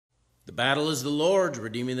The Battle is the Lord's,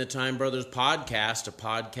 Redeeming the Time Brothers podcast, a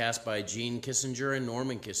podcast by Gene Kissinger and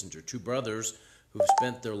Norman Kissinger, two brothers who've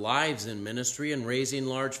spent their lives in ministry and raising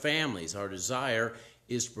large families. Our desire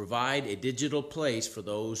is to provide a digital place for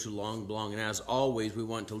those who long belong. And as always, we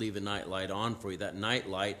want to leave a nightlight on for you. That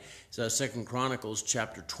nightlight is 2 Chronicles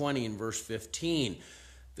chapter 20 and verse 15.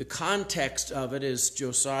 The context of it is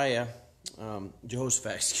Jehoshaphat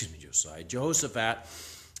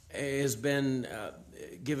has been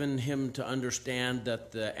given him to understand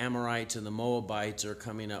that the Amorites and the Moabites are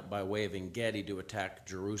coming up by way of En-Gedi to attack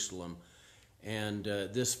Jerusalem. And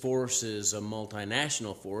this force is a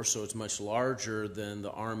multinational force, so it's much larger than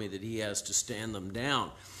the army that he has to stand them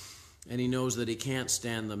down. And he knows that he can't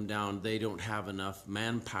stand them down. They don't have enough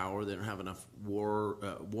manpower. They don't have enough war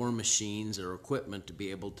machines or equipment to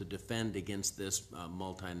be able to defend against this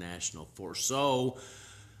multinational force. So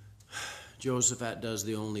Jehoshaphat does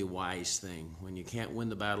the only wise thing. When you can't win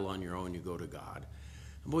the battle on your own, you go to God.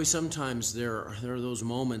 And boy, sometimes there are those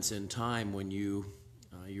moments in time when you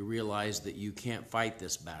realize that you can't fight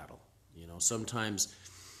this battle. You know, sometimes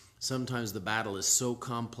the battle is so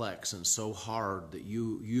complex and so hard that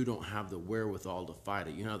you don't have the wherewithal to fight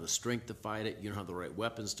it. You don't have the strength to fight it. You don't have the right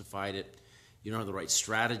weapons to fight it. You don't have the right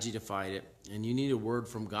strategy to fight it. And you need a word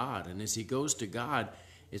from God. And as he goes to God,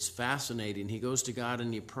 it's fascinating. He goes to God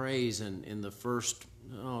and he prays, and in the first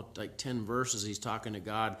 10 verses, he's talking to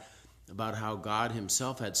God about how God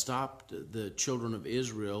himself had stopped the children of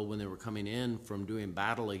Israel when they were coming in from doing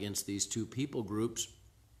battle against these two people groups.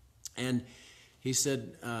 And he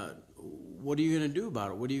said, what are you going to do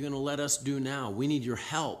about it? What are you going to let us do now? We need your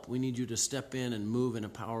help. We need you to step in and move in a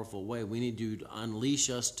powerful way. We need you to unleash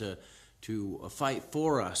us to fight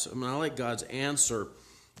for us. I mean, I like God's answer.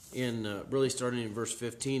 In really starting in verse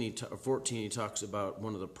 14, he talks about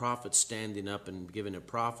one of the prophets standing up and giving a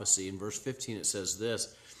prophecy. In verse 15, it says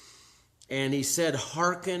this, "And he said,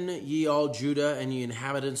 Hearken, ye all Judah, and ye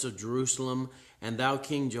inhabitants of Jerusalem, and thou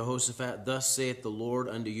King Jehoshaphat, thus saith the Lord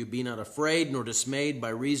unto you, Be not afraid nor dismayed by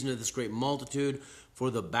reason of this great multitude,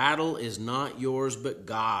 for the battle is not yours but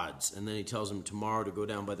God's." And then he tells him tomorrow to go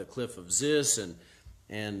down by the cliff of Ziz and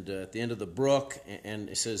at the end of the brook, and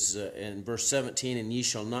it says in verse 17, "And ye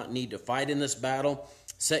shall not need to fight in this battle.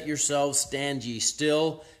 Set yourselves, stand ye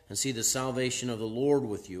still, and see the salvation of the Lord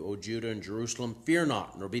with you, O Judah and Jerusalem. Fear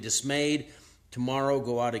not, nor be dismayed. Tomorrow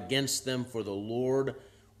go out against them, for the Lord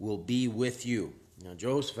will be with you." Now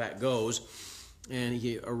Jehoshaphat goes, and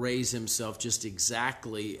he arrays himself just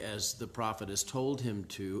exactly as the prophet has told him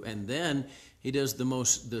to, and then he does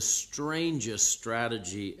the strangest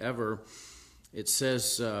strategy ever. It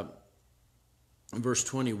says in verse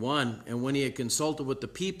 21, "And when he had consulted with the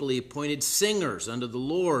people, he appointed singers unto the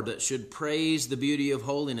Lord that should praise the beauty of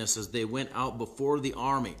holiness as they went out before the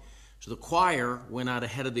army." So the choir went out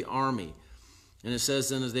ahead of the army. And it says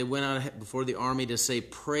then, as they went out before the army to say,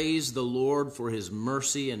 "Praise the Lord, for his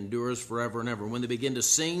mercy endures forever and ever." When they begin to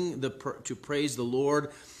sing to praise the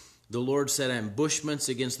Lord set ambushments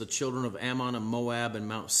against the children of Ammon and Moab and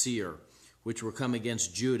Mount Seir, which were come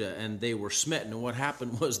against Judah, and they were smitten. And what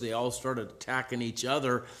happened was they all started attacking each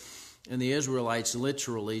other, and the Israelites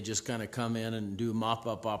literally just kind of come in and do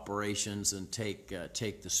mop-up operations and take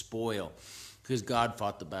the spoil, because God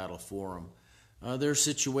fought the battle for them. There are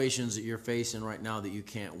situations that you're facing right now that you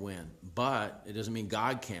can't win, but it doesn't mean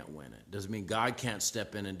God can't win it. It doesn't mean God can't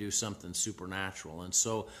step in and do something supernatural. And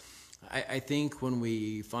so I think when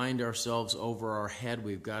we find ourselves over our head,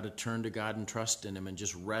 we've got to turn to God and trust in him and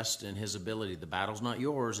just rest in his ability. The battle's not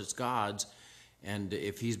yours, it's God's. And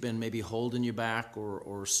if he's been maybe holding you back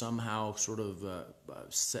or somehow sort of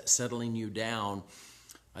settling you down,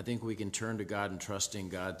 I think we can turn to God and trust in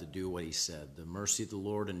God to do what he said. The mercy of the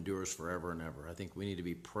Lord endures forever and ever. I think we need to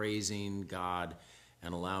be praising God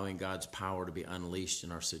and allowing God's power to be unleashed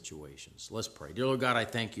in our situations. Let's pray. Dear Lord God, I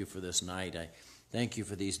thank you for this night. I thank you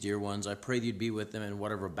for these dear ones. I pray that you'd be with them in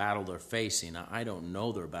whatever battle they're facing. I don't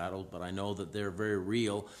know their battle, but I know that they're very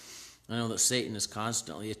real. I know that Satan is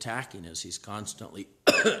constantly attacking us. He's constantly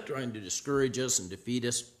trying to discourage us and defeat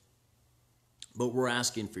us. But we're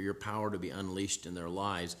asking for your power to be unleashed in their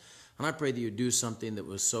lives. And I pray that you'd do something that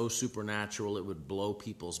was so supernatural it would blow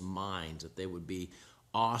people's minds, that they would be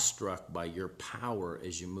awestruck by your power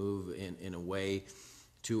as you move in a way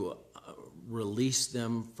to release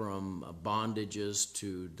them from bondages,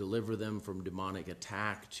 to deliver them from demonic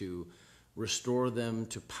attack, to restore them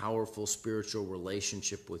to powerful spiritual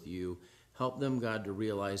relationship with you. Help them, God, to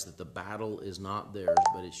realize that the battle is not theirs,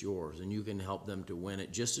 but it's yours, and you can help them to win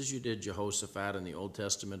it, just as you did Jehoshaphat in the Old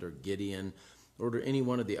Testament, or Gideon, or to any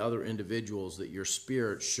one of the other individuals that your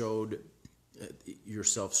Spirit showed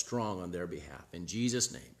yourself strong on their behalf. In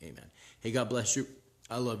Jesus' name, amen. Hey, God bless you.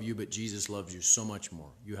 I love you, but Jesus loves you so much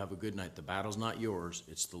more. You have a good night. The battle's not yours,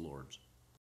 it's the Lord's.